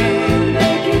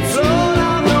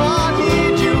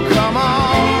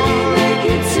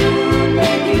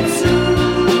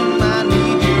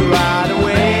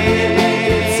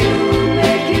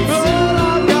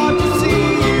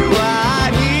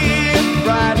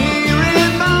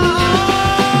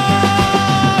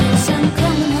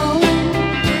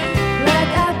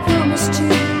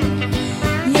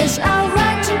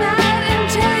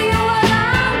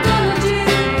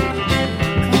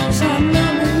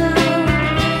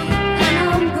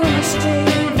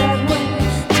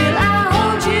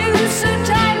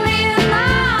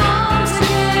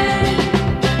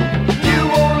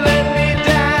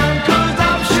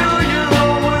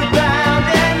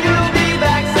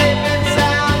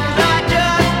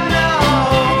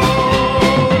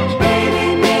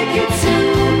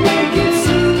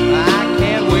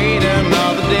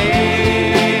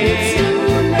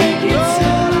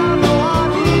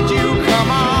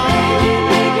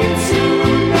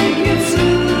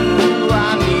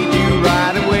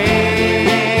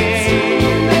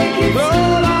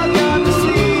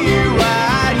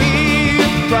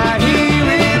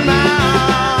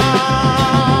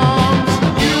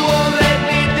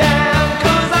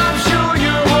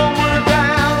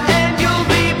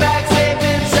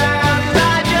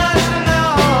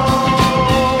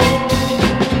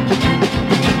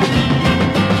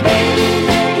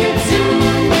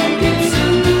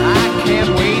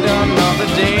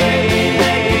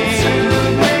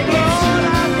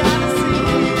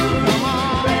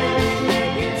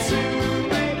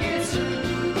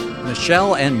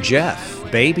 Shell and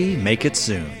Jeff, Baby Make It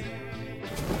Soon.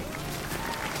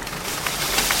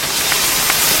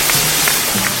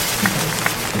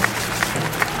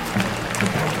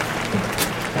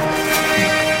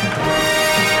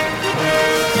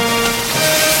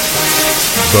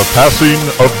 The Passing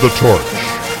of the Torch.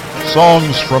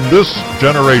 Songs from this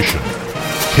generation,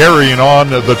 carrying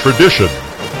on the tradition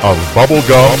of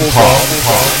bubblegum pop.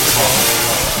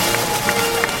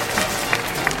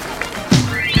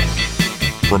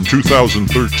 From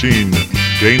 2013,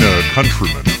 Dana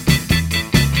Countryman.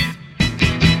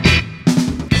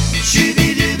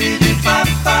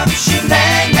 Shoo-dee-doo-doo-doo-pop-pop,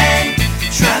 shoo-lang-lang,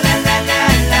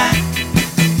 tra-la-la-la-la.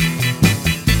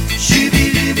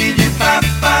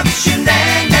 Shoo-dee-doo-doo-doo-pop-pop,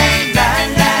 shoo-lang-lang,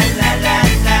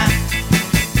 la-la-la-la-la.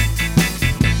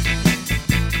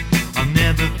 I'll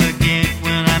never forget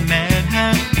when I met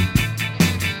her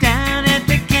down at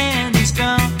the candy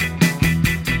store.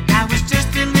 I was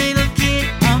just a little kid,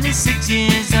 only 6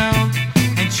 years old,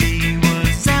 and she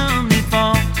was only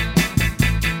 4.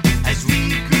 As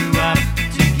we grew up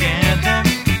together,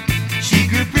 she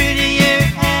grew prettier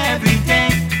every day.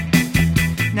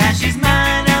 Now she's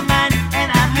mine, oh mine,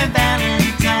 and I'm her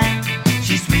Valentine.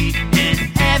 She's sweet in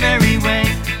every way.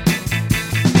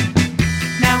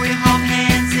 Now we hold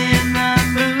hands in the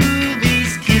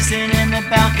movies, kissing in the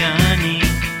balcony.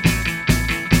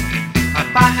 I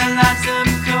buy her lots of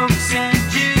cokes and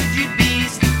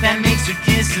jujubes that makes her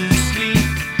kisses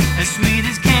sweet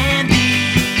as candy.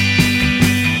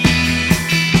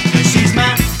 'Cause she's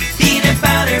my peanut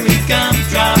buttery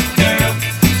gumdrop girl.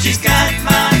 She's got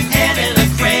my head in a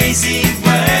crazy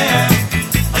whirl,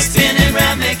 spinning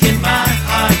round making my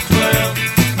heart twirl.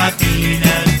 My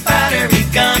peanut buttery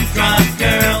gumdrop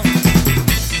girl.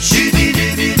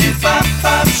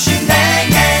 Shoo-dee-doo-doo-doo-pop-pop,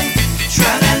 shoo-lang-lang,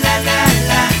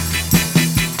 tra-la-la-la-la.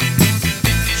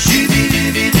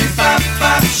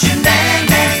 Shoo-dee-doo-doo-doo-pop-pop,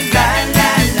 shoo-lang-lang,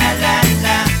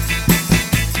 la-la-la-la-la.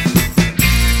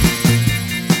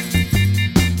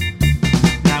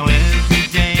 Now every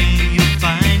day you'll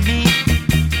find me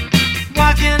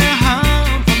walking her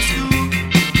home from school.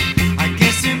 I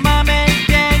guess her mom and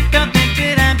dad don't think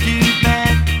that I'm too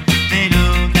bad. They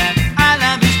know that our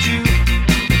love is true,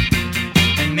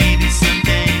 and maybe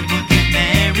someday we'll get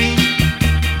married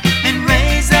and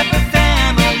raise up a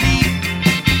family.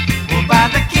 We'll buy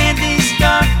the candy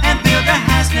store and build a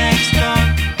house next door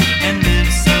and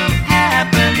live so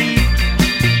happily.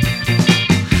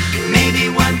 Maybe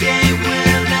one day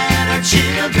we'll let our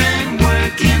children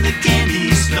work in the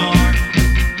candy store,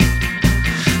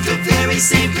 the very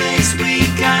same place we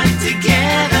got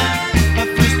together. But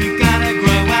first we gotta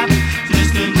grow up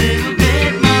just a little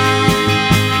bit more.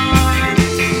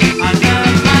 I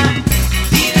love my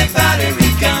peanut buttery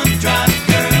gumdrop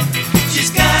girl.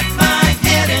 She's got my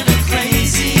head in a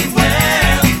crazy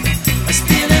whirl,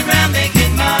 spinning round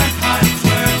making my heart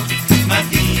twirl. My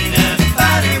peanut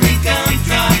buttery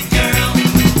gumdrop girl.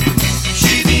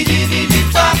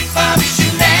 Shoo-dee-doo-doo-doo-pop-pop,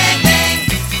 shoo-lang-lang,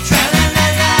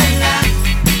 tra-la-la-la-la.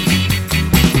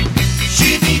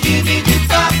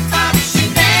 Shoo-dee-doo-doo-doo-pop-pop,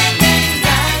 shoo-lang-lang,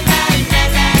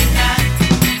 la-la-la-la-la.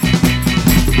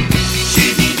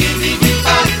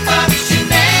 Shoo-dee-doo-doo-doo-pop-pop,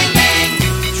 shoo-lang-lang,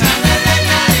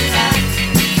 tra-la-la-la-la.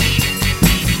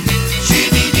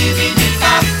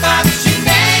 Shoo-dee-doo-doo-doo-pop-pop,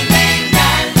 shoo-lang-lang,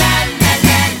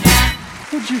 la-la-la-la-la.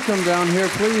 Would you come down here,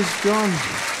 please, John?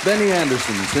 Benny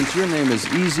Anderson, since your name is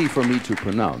easy for me to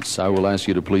pronounce, I will ask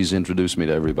you to please introduce me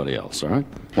to everybody else, all right?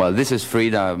 Well, this is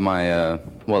Frida, my,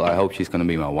 well, I hope she's going to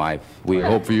be my wife. We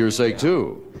hope for your sake,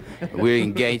 too. We're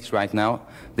engaged right now.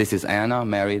 This is Anna,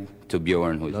 married to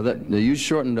Bjorn. Now, you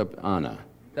shortened up Anna.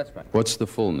 That's right. What's the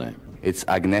full name? It's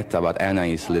Agneta, but Anna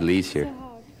is a little easier.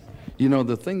 You know,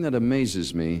 the thing that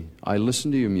amazes me, I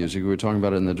listen to your music, we were talking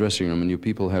about it in the dressing room, and you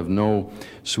people have no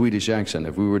Swedish accent.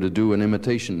 If we were to do an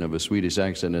imitation of a Swedish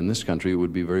accent in this country, it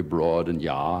would be very broad and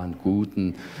ja and gut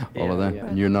and all of that. Yeah.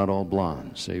 And you're not all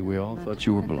blonde. See, we all thought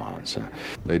you were blonde. So,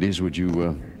 ladies, would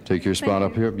you take your spot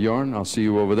up here? Bjorn, I'll see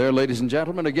you over there. Ladies and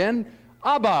gentlemen, again,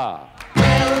 ABBA.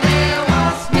 Well, there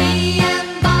was me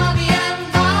and Bobby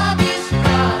Bobby's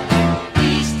brother.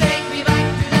 Please take me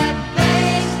back to that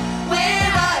place where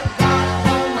I got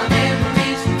all my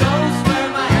memories. Those were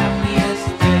my happiest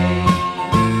days.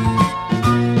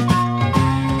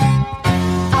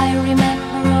 I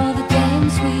remember all the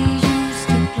games we used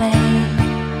to play.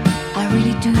 I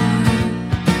really do.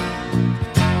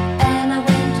 And I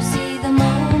went to see them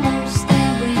almost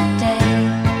every day.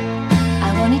 I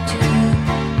wanted to,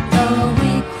 though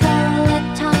we quarrel at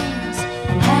times.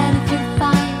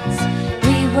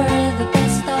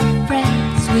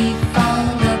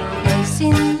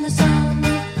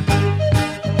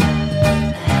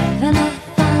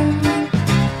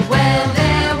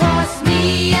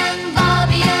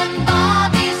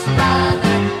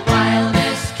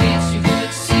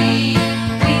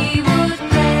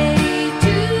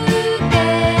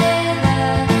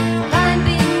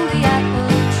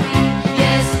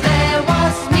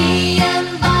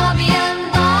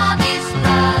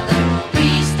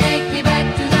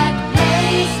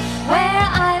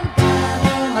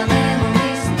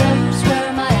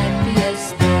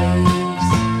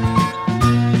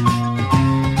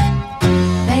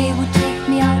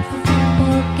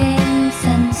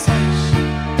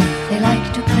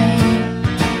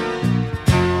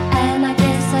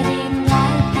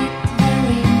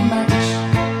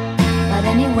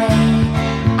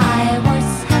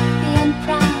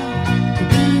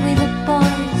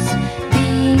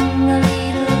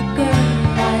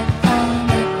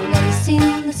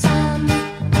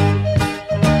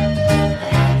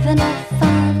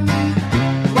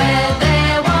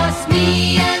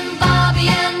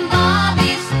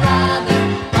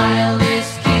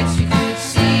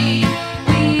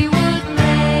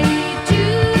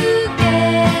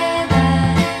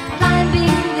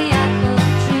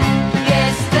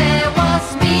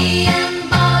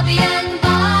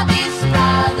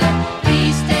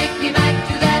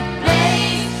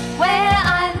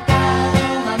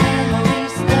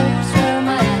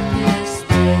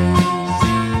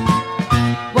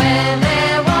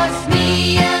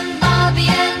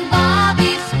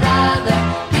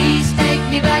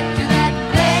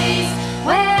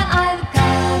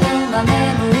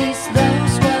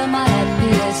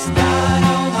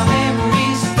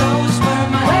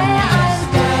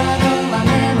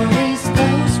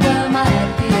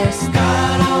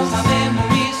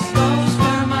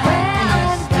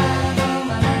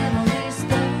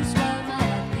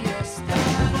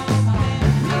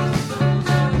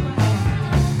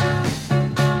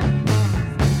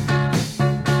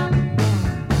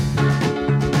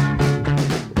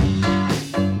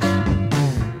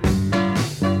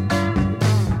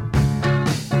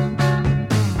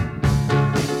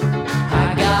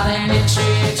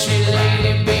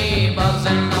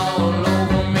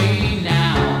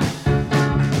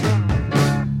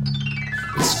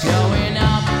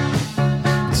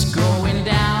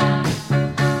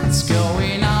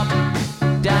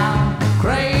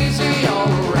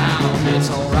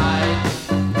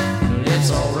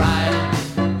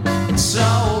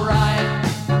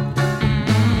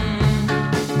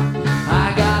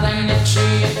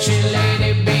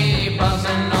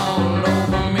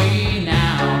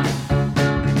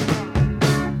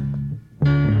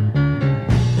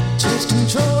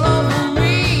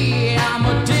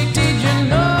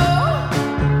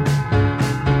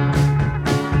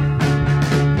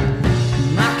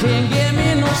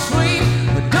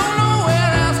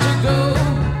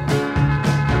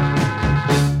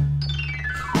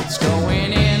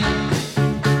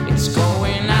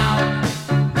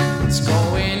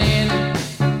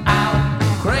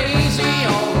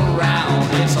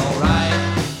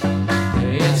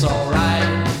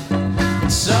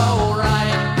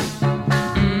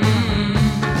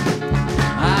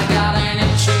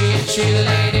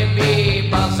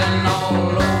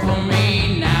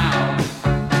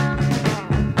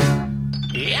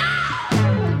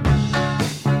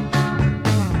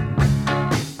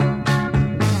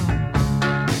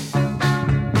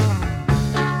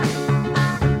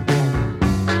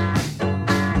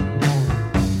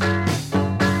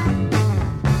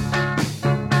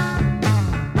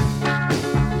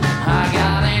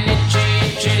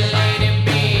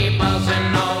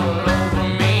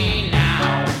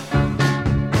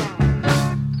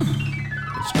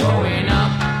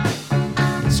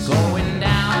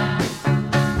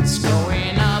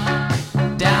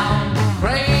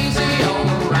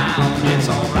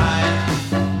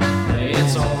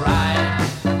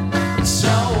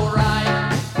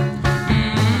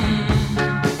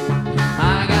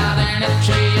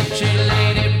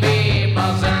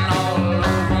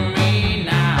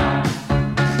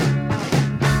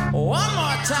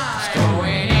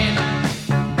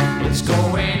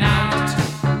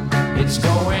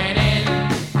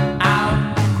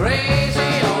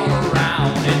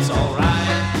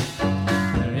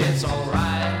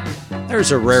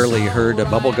 There's a rarely heard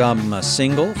bubblegum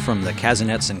single from the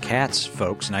Casanets and Cats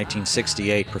folks,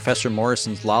 1968, Professor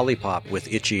Morrison's Lollipop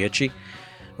with Itchy Itchy.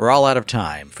 We're all out of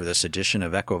time for this edition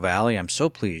of Echo Valley. I'm so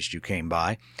pleased you came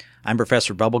by. I'm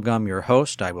Professor Bubblegum, your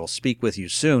host. I will speak with you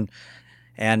soon.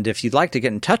 And if you'd like to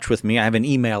get in touch with me, I have an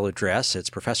email address. It's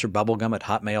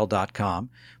professorbubblegum@hotmail.com.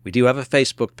 We do have a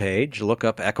Facebook page. Look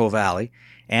up Echo Valley.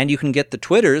 And you can get the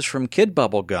Twitters from Kid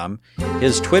Bubblegum.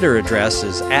 His Twitter address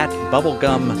is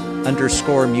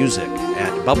 @bubblegum_music,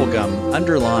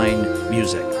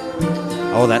 @bubblegum_music.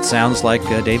 Oh, that sounds like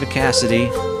David Cassidy.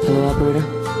 Hello, operator.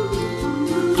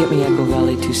 Get me Echo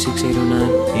Valley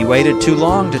 26809. He waited too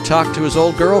long to talk to his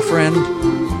old girlfriend.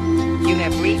 You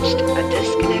have reached a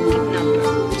disconnected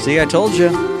number. See, I told you.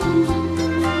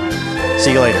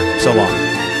 See you later. So long.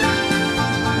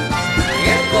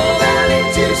 Echo Valley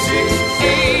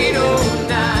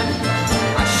 26809.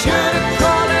 I should have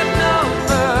called that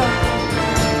number.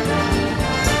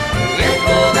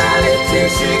 Echo Valley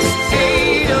 26809.